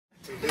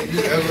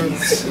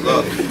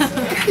Look,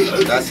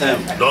 that's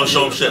him. Don't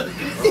show him shit.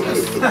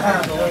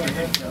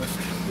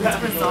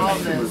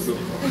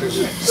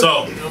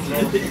 So,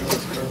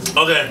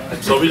 okay,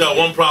 so we got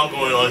one problem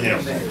going on here.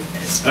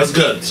 That's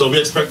good. So we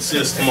expect to see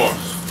this tomorrow.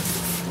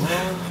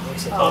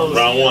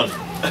 Round one.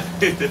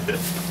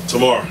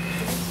 Tomorrow.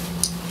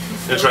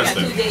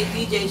 Interesting.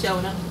 DJ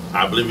showing up.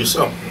 I believe you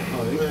so.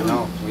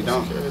 No, we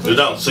don't. You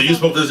don't. So you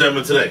spoke to this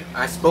gentleman today?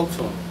 I spoke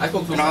to him. I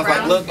was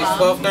like, look, it's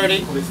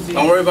 12:30.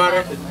 Don't worry about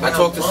it. I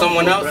talked to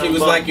someone else. He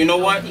was like, you know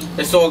what?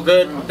 It's all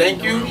good.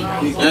 Thank you.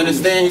 You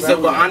understand? He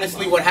said, but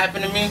honestly, what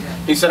happened to me?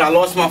 He said, I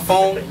lost my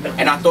phone,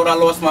 and I thought I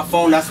lost my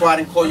phone. That's why I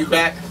didn't call you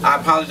back. I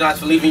apologize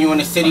for leaving you in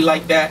the city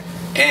like that.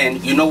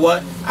 And you know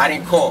what? I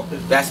didn't call.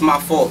 That's my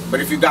fault. But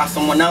if you got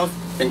someone else,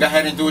 then go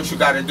ahead and do what you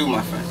got to do,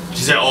 my friend.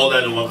 She said all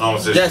that in one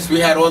conversation? Yes, we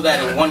had all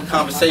that in one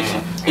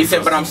conversation. He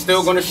said, but I'm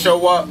still going to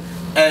show up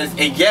as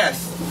a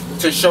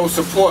guest to show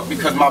support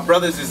because my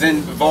brothers is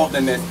involved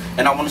in this,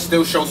 and I want to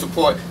still show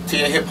support to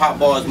your Hip Hop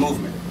Bars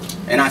movement.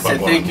 And I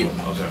said, thank you.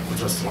 Okay,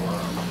 interesting.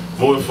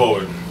 Moving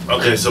forward.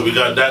 Okay, so we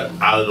got that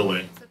out of the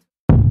way.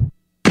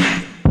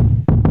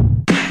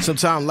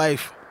 Sometimes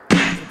life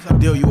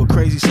deal you a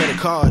crazy set of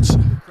cards.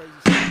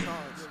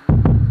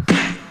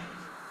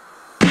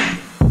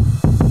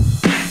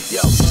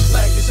 Yo,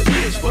 life is a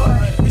bitch,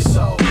 but it's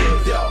all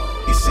good,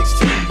 yo. He's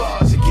 16